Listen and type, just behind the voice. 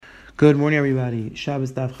Good morning, everybody.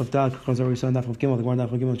 Shabbos Daf Chavdad, Chazar Yisrael Daf Chav Gimel. The Gemara Daf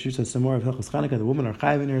Chav Gimel says some more of Hilchos Chanukah. The women are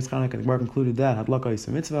chayiv in Eretz Chanukah. The Gemara concluded that Hadlaka is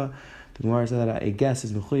a mitzvah. The Gemara said that a guest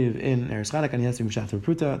is mechuyev in Eretz Chanukah and he has to be mishach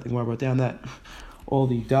pruta. The Gemara brought down that all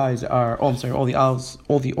the dyes are, all the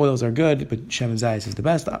oils are good, but Shemen Zayis is the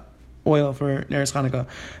best oil for Eretz Chanukah.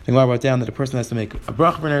 The Gemara brought down that a person has to make a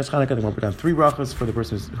bracha for Eretz Chanukah. The Gemara brought down 3 brachas for the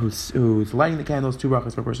person who's lighting the candles, 2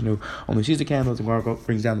 brachas for a person who only sees the candles. The Gemara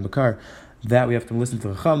brings down the Makar that we have to listen to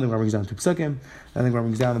the Chacham. The Gemara brings down 2 psukim. And the Gemara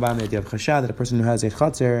brings down the bottom the idea of Chashad, that a person who has a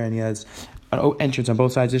Chatzer and he has an entrance on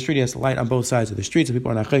both sides of the street, he has to light on both sides of the street, so people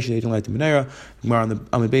are not Chesed, they don't light the Menorah. The Gemara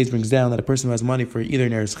on the Beis brings down that a person who has money for either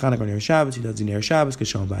Neres Chanukah or Neres Shabbos, he does the Neres Shabbos, because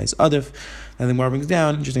Shalom Bayis Adif. And the Gemara brings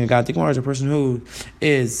down, interesting, a God Gemara is a person who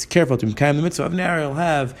is careful to Mekayim the mitzvah of Ner, he'll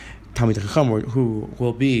have Talmid Chacham,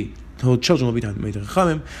 who children will be Talmid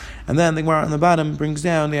Chachamim. And then the Gemara on the bottom brings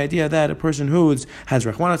down the idea that a person who has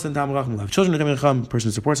Rachmanas and Talmid Chacham will have children of Talmid Chacham, a person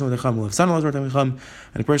who supports Talmid Chacham will have son-in-laws of Talmid Chacham,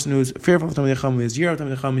 and a person who's fearful of Talmid Chacham is Yirah of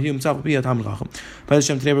Talmid Chacham, he himself will be a Talmid Chacham. By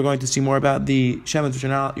Hashem, today we're going to see more about the shemens which you're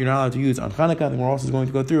not allowed to use on Chanukah, and we're also going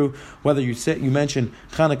to go through whether you mention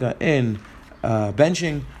Chanukah in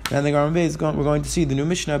benching. And then we're going to see the new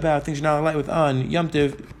Mishnah about things you're not allowed to light with on Yom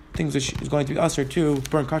Tov, things which is going to be usher to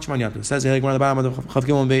burn kachim on Yom Tov. It says the Gemara on the bottom of the Chav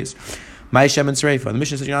Gimel base. My Shemen Sreifa. The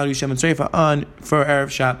Mishnah says you're not allowed to use Shemen Sreifa on for Erev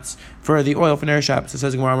Shabbos, for the oil for Erev Shabbos. It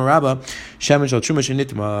says Gemara Marabba, Shemen Shel Truma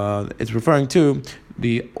Shenitma. It's referring to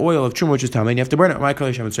the oil of Truma which is Tamei, and you have to burn it. My Kol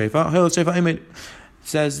Shemen Sreifa. Hil Sreifa Imid.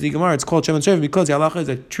 Says the Gemara, it's called Shemen Sreifa because the halacha is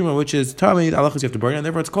that Truma which is Tamei, the halacha is you have to burn it, and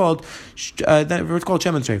therefore it's called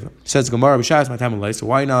Shemen Sreifa. Says Gemara B'Shas my time of life. So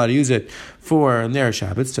why not use it for Erev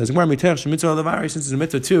Shabbos? Says Gemara Mitech Shemitzvah Levari, since it's a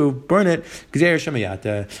mitzvah to burn it. Gzeir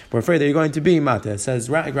Shemayata. We're afraid that you're going to be Mata. Says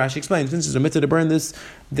Rashi explains, since it's a mitzvah to burn this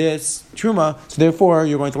Truma, so therefore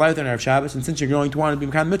you're going to light it on Erev Shabbos, and since you're going to want to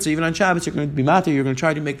be Mekan Mitzvah, even on Shabbos, you're going to be Mata, you're going to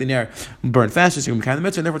try to make the Ner burn faster, so you're going to be Mekan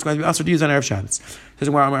Mitzvah, and therefore it's going to be also to use on Erev Shabbos. Says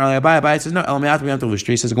Gemara Abai says no, Elamiyat B'Yam Tov.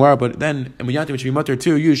 Says Gemara, but then in Yom Tov it should be mutter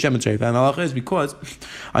to use Shemen Sreifa, and the halacha is because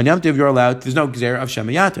on Yom Tov you're allowed, there's no Gzeir of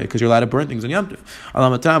Shemayata, because you're allowed to burn things on Yom Tov.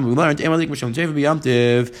 Alamatam, we learned Emalik Shemen Sreifa B'Yom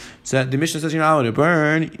Tov. So the Mishnah says you're not allowed to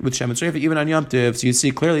burn with Shemen Sreifa even on Yom Tov. So you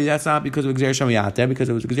see clearly that's not because of Gzeir Shemayata, because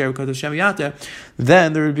it was Gzeir because of Shemayata.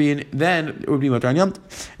 Then it would be mutter on Yom Tov.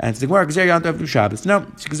 And it's the Gemara Gzeir Yom Tov to Shabbos. No,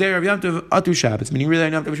 it's Gzeir of Yom Tov atu Shabbos, meaning really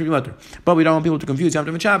on Yom Tov should be mutter. But we don't want people to confuse Yom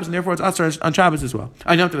Tov and Shabbos, and therefore it's Asar on Shabbos as well,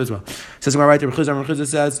 on Yom Tov as well. Says Gemara right there, Chizah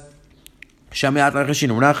says Shemiyat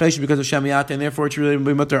l'chashin. We're not chashin because of Shemiyat, and therefore it's really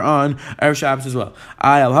be mutter on Erev Shabbos as well.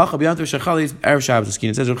 Al hacha b'Yom Tov shechalis Erev Shabbos.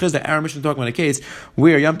 It says Chizah, our Mishnah talking about a case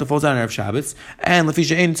where Yom Tov falls on Erev Shabbos, and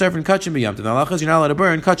lefisha ein servant kachim b'Yom Tov. Now you're not allowed to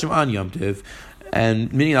burn kachim on Yom Tov.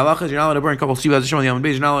 And meaning halachas, you're not allowed to burn a couple of sibas on Yom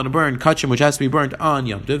Tov. You're not allowed to burn kachim, which has to be burnt on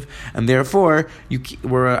Yom Tov, and therefore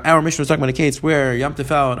our Mishnah was talking about a case where Yom Tov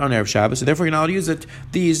fell on Erev Shabbos, so therefore you're not allowed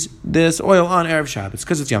to use this oil on Erev Shabbos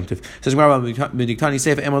because it's Yom Tov. Says Gemara B'Diktani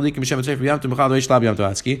Sefer Emalikim B'Shem Sefer Yom Tov B'Chal Reish Lab Yom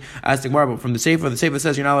Tov Aski. As the Gemara from the Sefer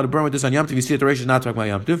says you're not allowed to burn with this on Yom Tov. You see that the Reish is not talking about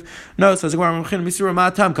Yom Tov. No, says the Gemara Misura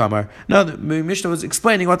Matam Kamar. No, the Mishnah was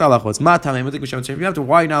explaining what the halacha was. Matam Emalikim B'Shem Sefer Yom Tov.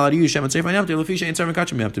 Why you're not allowed to use Shemen Sefer on Yom Tov? Lefisha ain't serving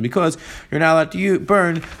kachim Yom Tov, because you're not allowed to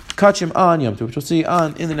burn kachim on Yom Tov, which we'll see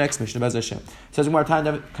in the next Mishnah. Bez Hashem. Says more time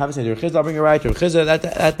to conversation. Chizah, I'll bring you right to Chizah.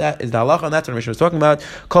 That is the halacha, and that's what the Mishnah was talking about.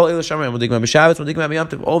 Kol elu shamayim. We'll dig about Shabbos. We'll dig about Yom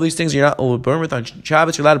Tov. All these things you're not allowed to burn with on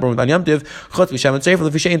Shabbos. You're allowed to burn with on Yom Tov. Chutz v'Shemen Sreifa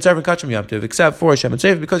l'fishein serving kachim Yom Tov, except for Shemen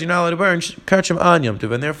Sreifa, because you're not allowed to burn kachim on Yom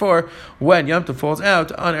Tov, and therefore when Yom Tov falls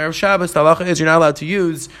out on Erev Shabbos, the halacha is you're not allowed to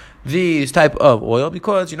use these type of oil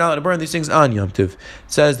because you're not allowed to burn these things on Yom Tov. It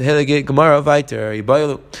says the Hiligit Gemara Viter.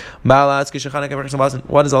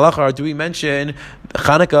 What is halacha? Do we mention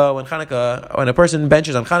Chanukah when a person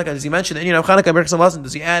benches on Chanukah? Does he mention any of Chanukah?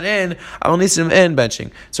 Does he add in Alonisim in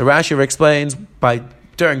benching? So Rashi explains by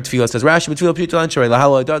during tefillah. Says Rashi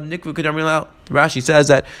Rashi says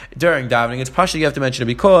that during davening it's pasha you have to mention it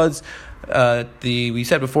because we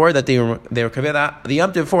said before that they were kaveh the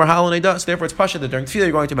Yom Tov for Halal Neidah, so therefore it's pasha that during tefillah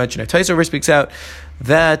you're going to mention it. Taisa speaks out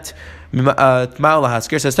that Ma'al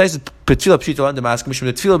Hasker says Taisa Tefillah Pshita on Damascus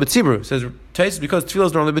Mishum Tefillah B'Tzibur says Taisa because Tefillah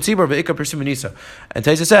is normally B'Tzibur Ve'ikar Persim Nisa, and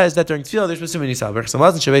Taisa says that during Tefillah there's Persim Nisa.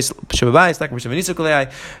 Shabbai like Persim Nisa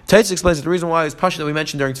Kulei. Taisa explains that the reason why it's pasha that we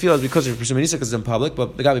mentioned during Tefillah is because there's Persim Nisa because it's in public,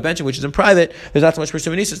 but the Gabi benching which is in private there's not so much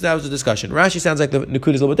Persim Nisa. So that was the discussion. Rashi sounds like the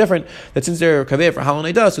Nukud is a little bit different. That since they're kaveh for Halal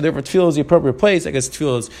Neidah, so therefore Tefillah is the appropriate place. I guess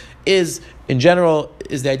Tefillah is in general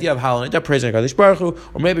is the idea of Halal Neidah, praising HaKadosh Baruch Hu,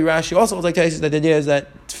 or maybe Rashi also would like to say that the idea is that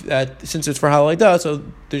since it's for Halal Neidah, so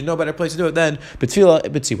there's no better place to do it than B'Tefillah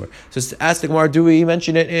B'Tzibur. So ask the Gemara, do we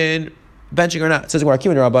mention it in benching or not. It says we're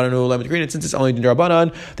Akiva Darabanan Lemon Green, and since it's only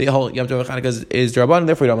Darabanan, the whole Yom Tov Chanukah is Darabanan,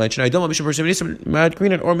 therefore we don't mention it. I don't want to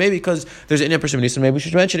green it, or maybe because there's an imperson, so maybe we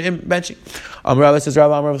should mention it in benching. Rav says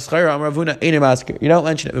Rav Amrav Schayra Amrav Huna Einim Masker. You don't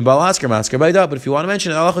mention it in Balasker Masker Baida, but if you want to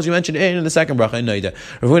mention it, Allah you mention it in the second bracha in Naida.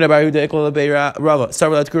 Rav Huna Bar Yehuda Ekol Beira Rava.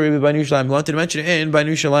 Start with Kuri by Yerushalayim. You wanted to mention it in by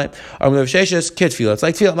Yerushalayim. Rav Sheshes Kid Tefillah. It's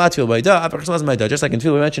like Tefillah Matfil Baida. Abrachas Maida. Just like in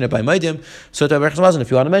Tefillah we mention it by Maidim. So to Abrachas if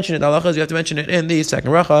you want to mention it, Allah you have to mention it in the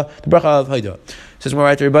second bracha, the bracha of Haida. Says more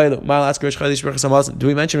right to Rebailu. Mal ask Rosh Chodesh Berachas Hamazon. Do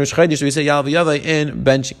we mention Rosh Chodesh? Do we say Yal v'Yavai in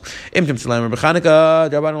benching? Imkim Tzalayim or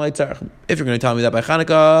B'Chanukah D'Rabbanan L'Tzarech. If you're going to tell me that by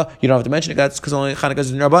Chanukah, you don't have to mention it. That's because only Chanukah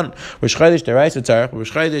is in Rabbanan. Rosh Chodesh D'Raisa Tzarech.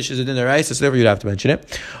 Rosh Chodesh is in D'Raisa, so therefore you'd have to mention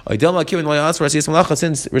it. Oidel Makivin Lo Yas Rasiyas Malacha.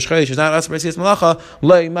 Since Rosh Chodesh is not As Rasiyas Malacha,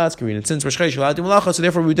 Lo Maskarin. And since Rosh Chodesh is allowed to do Malacha, so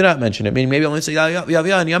therefore we do not mention it. Meaning maybe only say Yal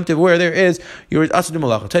V'Yavai and Yom Tov where there is you're As to do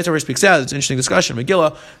Malacha. Taisa speaks out. It's an interesting discussion.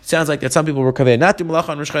 Megillah sounds like that some people were kaveh not do Malacha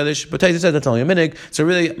on Rosh Chodesh, but Taisa says that's only a minig. So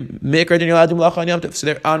really. Make right in your Malacha on Yom Tov. So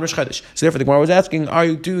they're on Rosh Chodesh. So therefore, the Gemara was asking,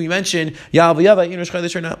 do you mention Yal v'Yavai in Rosh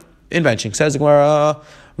Chodesh or not? In benching. Says the Gemara,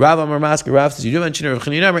 Rav Amar Masker. Rav says you do mention it. Rav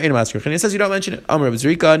Chanina Amar Ein Masker. Chanina says you don't mention it. Amar Rav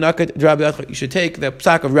Zrika Nakat Rabbi Yachar. You should take the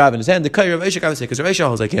sack of Rav in his hand. The Kair of Eisha Kavasek because Rav Eisha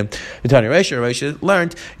holds like him. The Tani Rav Eisha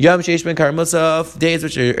learned Yom Sheish Ben Kar Musaf days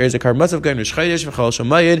which is a Kar Musaf going Rosh Chodesh v'Chol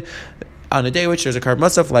Shamayid. On a day which there's a Kar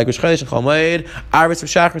Musaf like Rosh Chodesh and Chol Moed, Arvis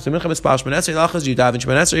v'Shachris and Mincha Mispal Shmanesri Lachas you daven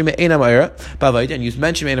Shmanesri Me'ena Ma'ira Bavayda, and you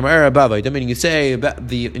mention Me'ena Ma'ira Bavayda, meaning you say about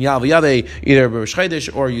the Yal v'Yavai either Rosh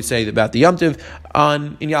Chodesh or you say about the Yom Tov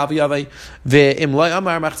on in Yal v'Yavai ve'im Lo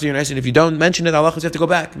Amar Machzir Nesin. If you don't mention it, Allah you have to go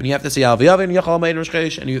back. And you have to say Yal v'Yavai and Yachol Moed and Rosh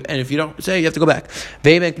Chodesh, and if you don't say, you have to go back.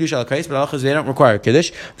 Ve'im Kedusha al Kais, but Allah they don't require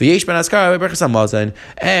Kiddush. Ve'yesh Ben Askar Berachas Hamazon,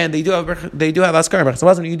 and they do have Askar Berachas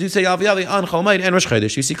Hamazon. You do say Yal v'Yavai on Chol Moed and Rosh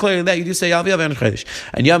Chodesh. You see clearly that you do say Yal v'Yavai on Rosh Chodesh.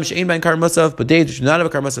 And Yom Shein Ben Kar Musaf, but days which do not have a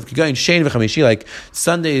Kar Musaf, Kigayin Shein v'Chamishi, like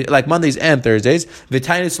Sunday, like Mondays and Thursdays.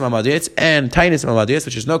 V'Tainis Mamadiyats and Tainis Mamadiyats,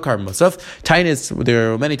 which is no Kar Musaf. Tainis,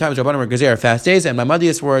 there are many times Rabbanim were Gezer fast days, and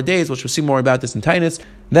Mamadiyats were days, which we'll see more about this in Tainis,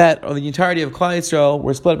 that the entirety of Klal Yisrael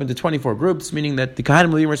were split up into 24 groups, meaning that the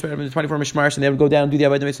Kohanim Levim were split up into 24 Mishmars, and they would go down and do the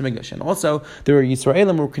Avodah Beis Hamikdash. And also, there were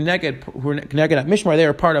Yisraelim who were connected at Mishmar. They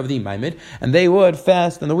were part of the Maimid, and they would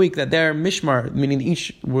fast on the week that their Mishmar, meaning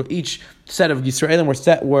each set of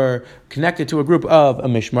Yisraelim were connected to a group of a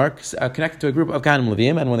Mishmar, connected to a group of Kohanim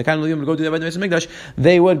Levim, and when the Kohanim Levim would go to the Avodah Beis Hamikdash,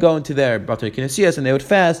 they would go into their Batei Kinesias and they would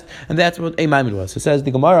fast, and that's what a Maimid was. So it says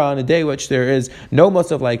the Gemara on a day which there is no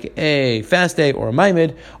musaf like a fast day or a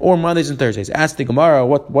Maimid, or Mondays and Thursdays. Ask the Gemara,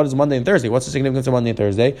 what is Monday and Thursday? What's the significance of Monday and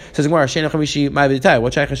Thursday? It says the Gemara, Shein Chamishi Ma'aviditai.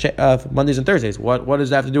 What shaykh Mondays and Thursdays? What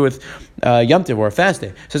does that have to do with Yom Tov or a fast day?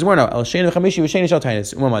 It says the Gemara, no, El Shein Chamishi v'Shein Shal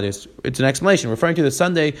Tainis Umamadis. It's an explanation referring to the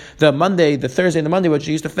Monday, the Thursday, and the Monday which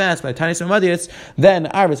you used to fast by Tainis Umamadis. Then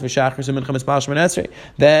Arvis v'Shachris and Mincha Mispal Shmanesri.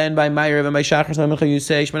 Then by Ma'ariv and by Shachris and Mincha you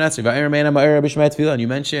say Shmanesri. Va'ir Meina Ma'ariv b'Shemay Tefillah, and you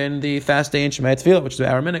mention the fast day in Shemay Tefillah, which is the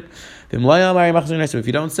Araminic. If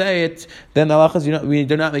you don't say it, then the halachas we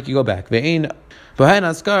do not make you go back. They do not have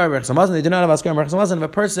askar berachas. If a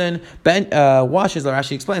person washes, or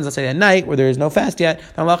Rashi explains, let's say at night where there is no fast yet,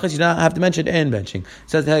 then halachas you do not have to mention it in benching. It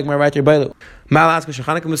says the Hegmar right there, Bailu. Do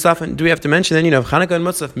we have to mention then, Chanukah and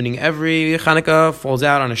Musaf, meaning every Chanukah falls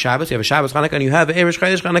out on a Shabbos. You have a Shabbos Chanukah and you have a Rosh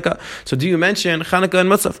Chodesh Chanukah. So do you mention Chanukah and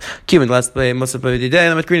Musaf? Kivin, let's play Musaf by the day.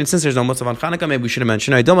 And since there's no Musaf on Chanukah, maybe we should have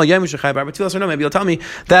mentioned. I don't know, or no, maybe you'll tell me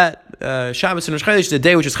that Shabbos and Rosh Chodesh is the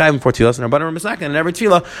day which is Chayim for Tfilas, and Rabbanan Misakin, and every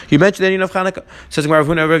Tfilah, you mention the of Chanukah. Says Rav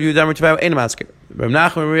Huna, Rav Yehuda, Tefah, Ein Masker. Rav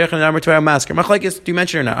Nachman, Rav Yechon, Tefah, Masker. Machlekes, do you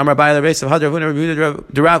mention it or not? Amar Ba'al Reis of Had Rav Huna, Rav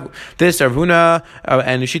Yehuda, this Rav Huna,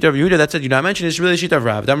 and the Shita of Yehuda, that said you not mention is really Shita of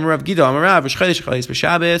Rav. Amar Rav Gido, Amar Rav, Rosh Chodesh, Chalis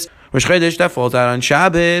b'Shabbos. Rosh Chodesh that falls out on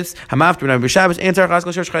Shabbos. Hamafter b'Shabbos, and Tzarech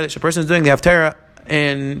Laskal Rosh Chodesh. The person is doing the Haftarah.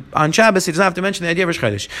 And on Shabbos, he doesn't have to mention the idea of Rosh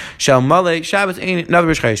Chodesh. Shal Malay Shabbos ain't Navi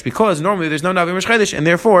Rosh Chodesh, because normally there's no Navi Rosh Chodesh, and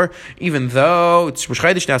therefore, even though it's Rosh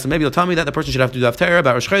Chodesh now, so maybe you'll tell me that the person should have to do the Haftarah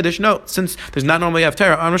about Rosh Chodesh. No, since there's not normally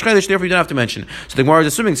Haftarah on Rosh Chodesh, therefore you don't have to mention. So the Gemara is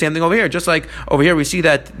assuming same thing over here. Just like over here, we see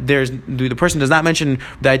that the person does not mention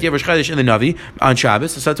the idea of Rosh Chodesh in the Navi on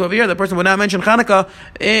Shabbos. So over here, the person would not mention Chanukah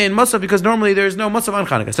in Musaf because normally there's no Musaf on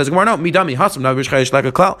Chanukah. Says the Gemara, no, Midami Hasam Navi Rosh Chodesh like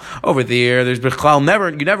a klal. Over there, there's Klal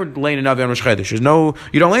you never lay in a Navi on Rosh Chodesh.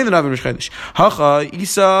 You don't lay in the Navi Rosh Chodesh. Hacha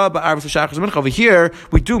Isa ba'arvis v'shachris mincha. Over here,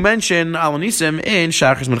 we do mention Al Nisim in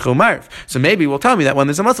Shachris mincha u'marv. So maybe we'll tell me that when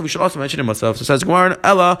there's a Musaf, we should also mention it Musaf. So says Gemara,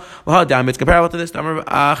 Ella l'hadam. It's comparable to this. Amar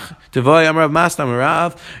Ach Tevoy Amar Mas Amar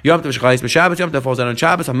Rav Yom Tov Shchalis b'Shabbos. Yom Tov falls out on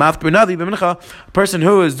Shabbos. Hamaft b'Navi b'Mincha. A person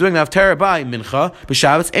who is doing the Haftarah by Mincha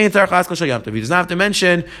b'Shabbos ain't Tzarech Laskal Shel Yom Tov. He does not have to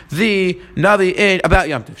mention the Navi about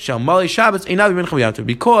Yom Tov. Shel Mali Shabbos ain't Navi Mincha Yom Tov,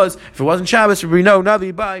 because if it wasn't Shabbos, there would be no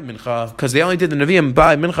Navi by Mincha, because they only did the Nevi'im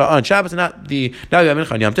by Mincha on Shabbos and not the Navi by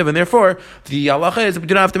Mincha on Yom Tov, and therefore the halacha is we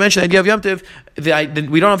do not have to mention the idea of Yom Tov.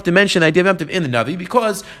 We don't have to mention the idea of Yom Tov in the Navi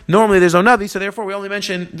because normally there's no Navi, so therefore we only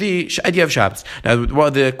mention the idea of Shabbos. Now,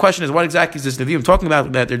 the question is, what exactly is this Nevi'im talking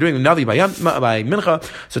about that they're doing the Navi by Mincha?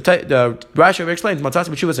 So Rashi explains, Matzas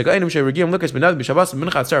b'Shuvas Hagainim she'Regim Lukas b'Navi b'Shavas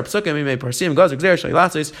Mincha Tzar Psukim Imei Parsim Gaz Gzer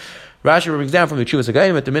Sheilatzis. Rashi brings down from the Chuvas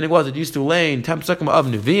Hagainim that the minhag was it used to lay in 10 psukim of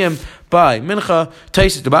Nevi'im by Mincha.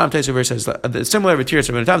 Taisus, the bottom Taisus verse says similar over here.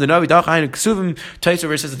 So the Navi Dachayin Ksuvim. Taisus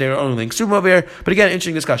verse says that they are only laying Ksuvim over here. But again,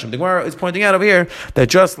 interesting discussion. The Gemara is pointing out over here that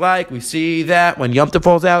just like we see that when Yom Tov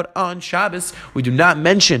falls out on Shabbos, we do not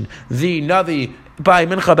mention the Navi by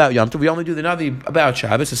Mincha about Yom Tov, we only do the Navi about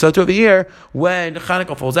Shabbos. And so too over here, when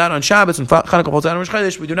Chanukah falls out on Shabbos and Chanukah falls out on Rosh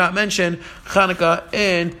Chodesh, we do not mention Chanukah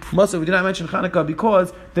in Musaf. We do not mention Chanukah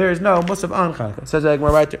because there is no Musaf on Chanukah. It says like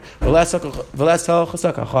right there. The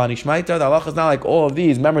halacha is not like all of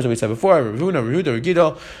these members that we said before. Ravuna, Rehuda,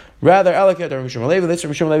 Regidol. Rather, Elaket or Mishum Levi. This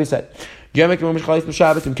Mishum Levi said, "Yemek Mumish Chalis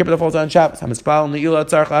Shabbos and Kippur falls out on Shabbos. Hamispal Neila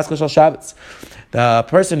Tzarich Laskal Shabbos." The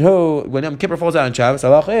person who, when Yom Kippur falls out on Shabbos,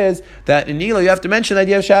 Allah is that in Neila you have to mention the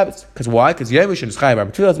idea of Shabbos. Because why? Because Yevush is Chayiv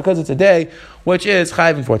Arba Tfilas, because it's a day which is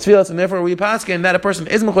Chayiv for Tfilas, and therefore we paskin that a person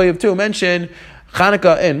is mechayiv to mention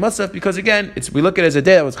Chanukah and Musaf, because again, we look at it as a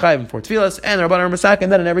day that was Chayiv for Tfilas, and Rabbanan Masak,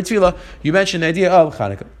 and then in every Tfilah you mention the idea of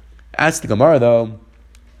Chanukah. Ask the Gemara though.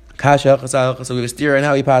 Kasha, so we have a steer and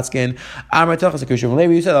how he paskin. Amar Tachas Akushim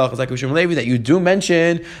Levi. You said Akushim Levi that you do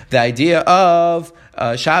mention the idea of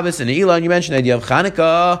Shabbos and Neila, and you mentioned the idea of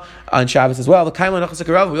Chanukah on Shabbos as well. The Kaimon Nachas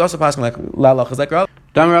Rav. We also paskin like La Chazek Rav.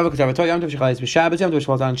 Which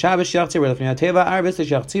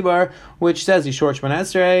says the short Shemana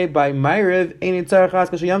Esrei by Ma'ariv.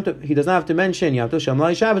 He does not have to mention Yom Tov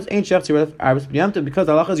Shamlai Shabbos ain't Shech Tzibur Arbis Yom Tov because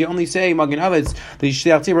the halacha is you only say Magen Avetz. The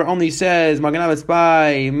Shech Tzibur only says Magen Avetz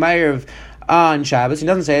by Ma'ariv on Shabbos. He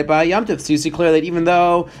doesn't say it by Yom Tov. So you see clearly that even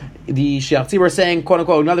though the Shech Tzibur is saying quote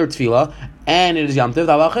unquote another tefillah, and it is Yom Tov,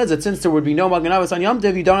 the halacha is that since there would be no Magen Avetz on Yom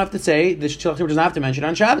Tov, you don't have to say, the Shech Tzibur doesn't have to mention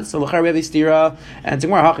on Shabbos. So l'char we have a stira, and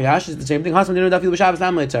Tzimur Hachiyash is the same thing.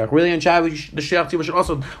 Really on Shabbos, the Shech Tzibur should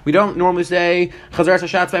also, we don't normally say Chazar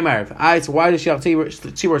Sashatz by Ma'ariv. So why does Shech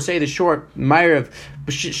Tzibur say the short Ma'ariv,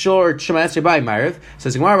 short Shema Esrei by Ma'ariv?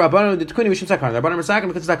 Says Gemara, Rabbanu the Tukuni Mishum Sakhan, Rabbanu Masakim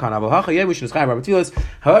because it's Sakhan. Avol Hacha Yevush is Chayav Arba Tfilas.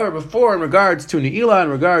 However, before in regards to Neila, in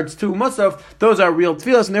regards to Musaf, those are real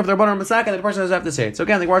Tfilas, and therefore Rabbanu Masakim, and the person doesn't have to say it. So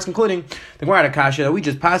again, the Gemara is concluding the Gemara at Akasha. We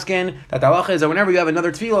just paskin that the halacha is that whenever you have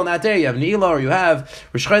another tefillah on that day, you have Neila or you have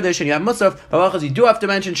Rosh Chodesh and you have Musaf, the halacha is you do have to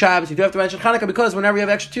mention Shabbos, you do have to mention Chanukah, because whenever you have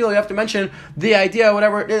extra tefillah, you have to mention the idea,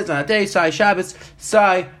 whatever it is on that day, Sai Shabbos,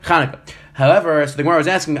 Sai Chanukah. However, so the Gemara was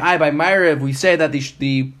asking, by Ma'ariv, we say that the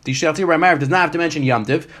Shech Tzibur by Ma'ariv does not have to mention Yom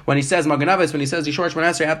Tov. When he says Magen Avetz, when he says the short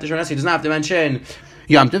Shemana Esrei after Shemana Esrei, he does not have to mention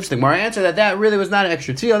Yom Tov. So the Gemara answered that really was not an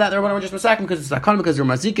extra tefillah, that the Rabbanan were just masakim because it's sakon, because they're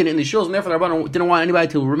mazikin in the shuls, and therefore the Rabbanan didn't want anybody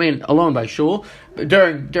to remain alone by shul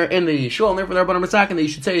during in the shul, and therefore the Rabbanan were masakim that you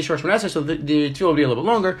should say short Shemana Esrei, so the tefillah will be a little bit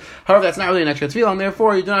longer. However, that's not really an extra tefillah, and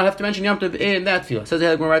therefore you do not have to mention Yom Tov in that tefillah. Says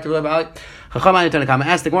the Gemara right to Chacham and Tanakama.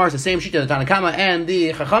 Ask the Gemara, it's the same sheet. The Tanakama and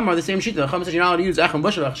the Chacham are the same sheet. The Chacham says you're not allowed to use Acham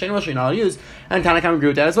Bushel, Achshen Bushel, you're not allowed to use, and Tanakama agree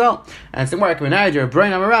with that as well. And it's the Gemara, Kamenai,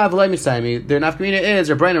 Brain Amarav, V'lai Misaymi. Their nafkamina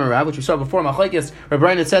is Brain Amarav, which we saw before. Machlekes,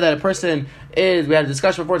 Brain had said that a person is, we had a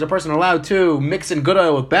discussion before, is a person allowed to mix in good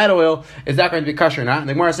oil with bad oil? Is that going to be kosher or not? And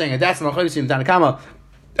the Gemara is saying that that's the Machlekes in Tanakama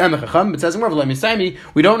and the Chacham. It says more V'lai Misaymi.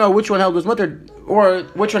 We don't know which one held was mutter or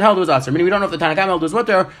which one held was Aser. Meaning we don't know if the Tanakama held was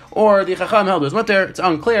mutter or the Chacham held was mutter. It's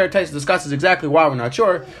unclear. Taisa discusses exactly why, we're not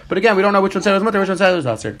sure. But again, we don't know which one said it was mutter, which one said it was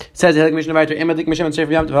Aser. It says the Mishnah Vayter Imadik Mishem and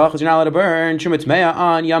Sefer Yom Tov you're not allowed to burn Shumat Meya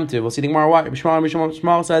on Yom Tov. We'll see the Gemara why.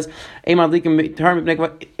 Shmuel says Imadik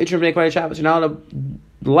Mishem Shabbos. You're not allowed to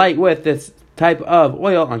light with this type of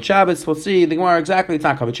oil on Shabbos. We'll see the Gemara exactly. It's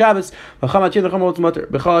not covered Shabbos. The Chacham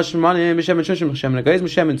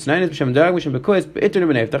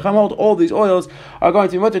hold all these oils are going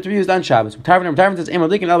to be mutter to be used on Shabbos. You're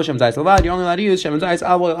only allowed to use Shem and Zayis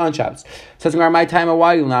olive oil on Shabbos. Says the Gemara, my time,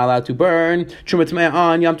 why you're not allowed to burn Truma Tamei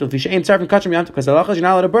on Yom Tov? Because the halacha you're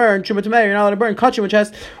not allowed to burn Truma Tamei, you're not allowed to burn Kachim,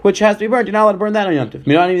 which has to be burned. You're not allowed to burn that on Yom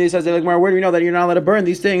Tov. He says, where do we know that you're not allowed to burn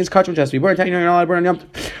these things? Kachim, which has to be burned. You're not allowed to burn on Yom Tov.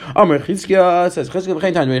 Says Chizkiah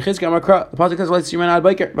b'chein time. Chizkiah Amar the pasuk says let's man ad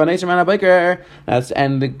biker. V'neis man ad biker. That's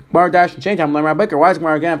and the Gemara dash and chain time learn ad biker. Why does the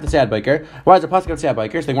Gemara again have to say ad biker? Why does the pasuk have to say ad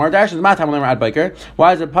biker? So the Gemara dash is mat time learn ad biker.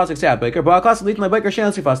 Why does the pasuk say ad biker? Ba'akas litin biker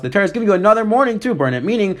shein sifas. The Torah is giving you another morning to burn it,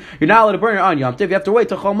 meaning you're not allowed to burn it on Yom Tov. You have to wait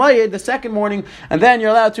till Chol Moed the second morning, and then you're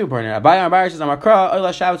allowed to burn it. Abayar says Amar Kra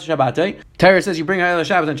Oila Shabbos Shabbatay. Torah says you bring Oila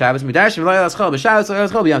Shabbos on Shabbos. Midash Oila Schol b'Shabbos Oila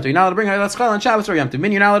Schol b'Yom Tov. You're not allowed to bring Oila Schol on Shabbos or Yom Tov.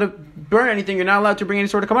 Meaning you're not allowed to burn anything, you're not allowed to bring any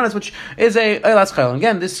sort of kamanas, which is a elas chayil.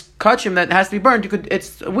 Again, this kachim that has to be burned,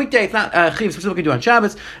 it's a weekday, it's not chiv specifically do on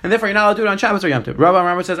Shabbos, and therefore you're not allowed to do it on Shabbos or Yom Tov. Rabbi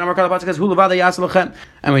Amar says, Amar Kalapatz says, Hu levada yasel lechem,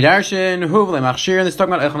 and we darshan hu v'lemachshir, and this is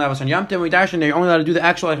talking about eichel nefesh on Yom Tov. We darshan they're only allowed to do the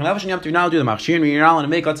actual eichel nefesh on Yom Tov. You're not allowed to do the machshir, and you're not allowed to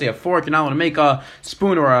make, let's say, a fork. You're not allowed to make a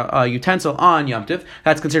spoon or a utensil on Yom Tov.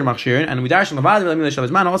 That's considered machshir. And we darshan levada v'lemilei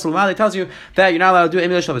shavizman. Also, levada tells you that you're not allowed to do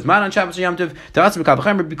emilei shavizman on Shabbos or Yom Tov.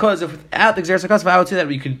 Because if without the exeris hakasva, I would say that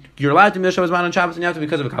you're allowed to do emilei shavizman on Shabbos and Yom Tov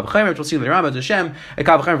because of a kavachemer, which we'll see later on. But Hashem, a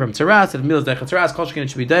kavachemer from tzeras, if milas deicha tzeras, kol shekin it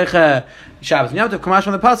should be deicha Shabbos and Yom Tov. Kamash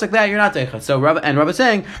from the pasuk that you're not deicha. So Rabbi is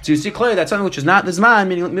saying, so you see clearly that something which is not the zman,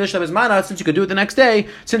 meaning emilei shavizman, since you could do it the next day,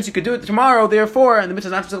 since you could do it tomorrow, therefore, and the mitzvah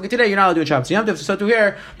is not specifically today, you're not allowed to do it Shabbos and Yom Tov. So to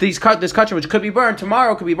here, this kachim which could be burned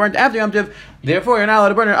tomorrow could be burned after Yom Tov. Therefore, you're not allowed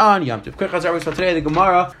to burn it on Yom Tov. Quick chazar for today. The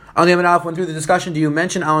Gemara on the Yom Aleph went through the discussion. Do you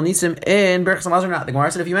mention Al Nisim in Berachas Hamazon or not? The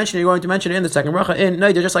Gemara said if you mention it, you're going to mention it in the second bracha in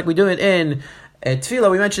Neidah, just like we do it in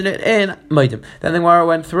Tefillah. We mentioned it in Maidim. Then the Gemara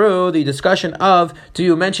went through the discussion of do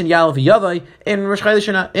you mention Yal v'Yavai in Rosh Chodesh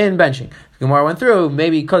or not in benching. The Gemara went through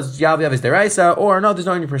maybe because Yal v'Yavai is deraisa or no, there's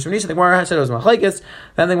no any person. So the Gemara said it was machlekes.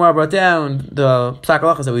 Then the Gemara brought down the psak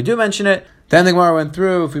halachas that we do mention it. Then the Gemara went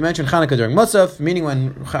through, if we mentioned Chanukah during Musaf, meaning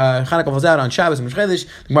when Chanukah falls out on Shabbos and Rosh Chodesh,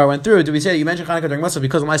 the Gemara went through, do we say that you mentioned Chanukah during Musaf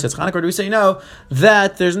because of my says Chanukah, or do we say no,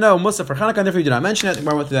 that there's no Musaf for Chanukah, and therefore you do not mention it? The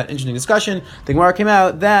Gemara went through that interesting discussion. The Gemara came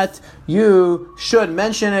out that you should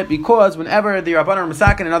mention it because whenever the Rabbanan or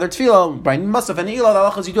Masakin and other Tefillah, by Musaf and Eilah,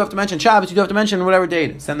 the halachas you do have to mention Shabbos, you do have to mention whatever date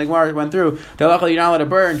it is. Then the Gemara went through, the halacha you're not allowed to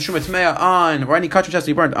burn Shumat Meah on, or any kachim has to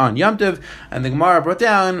be burned on Yom Tov, and the Gemara brought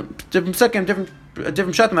down different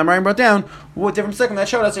shatim that Mariam brought down, different second that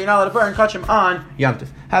showed us that you're not allowed to burn kachim on Yom Tov.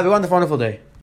 Have a wonderful day.